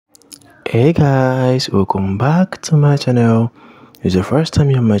Hey guys, welcome back to my channel. If it's the first time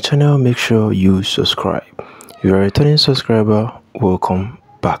you're on my channel, make sure you subscribe. If you're a returning subscriber, welcome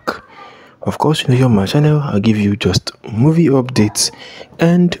back. Of course, you know you're on my channel, I'll give you just movie updates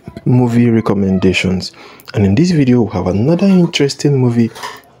and movie recommendations. And in this video, we have another interesting movie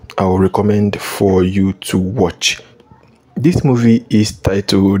I will recommend for you to watch. This movie is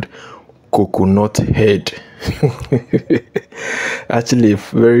titled Coconut Head. Actually, a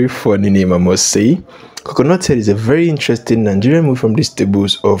very funny name, I must say. Coconut Head is a very interesting Nigerian movie from the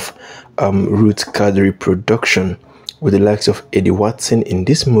stables of Ruth Kadiri production, with the likes of Eddie Watson in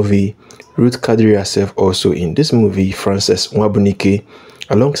this movie, Ruth Kadiri herself also in this movie, Frances Nwabunike,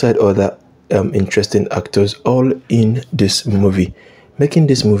 alongside other interesting actors, all in this movie, making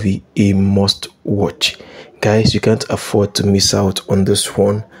this movie a must watch. Guys, you can't afford to miss out on this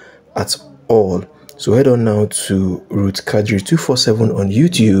one at all. So head on now to Ruth Kadiri 247 on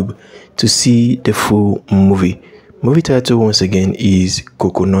YouTube to see the full movie. Movie title once again is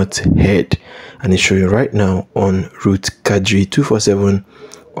Coconut Head, and it's showing right now on Ruth Kadiri 247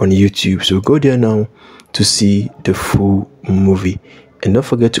 on YouTube. So go there now to see the full movie, and don't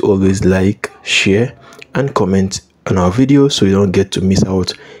forget to always like, share and comment on our videos so you don't get to miss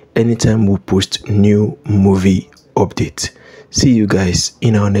out anytime we post new movie updates. See you guys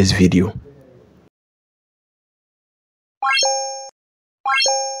in our next video.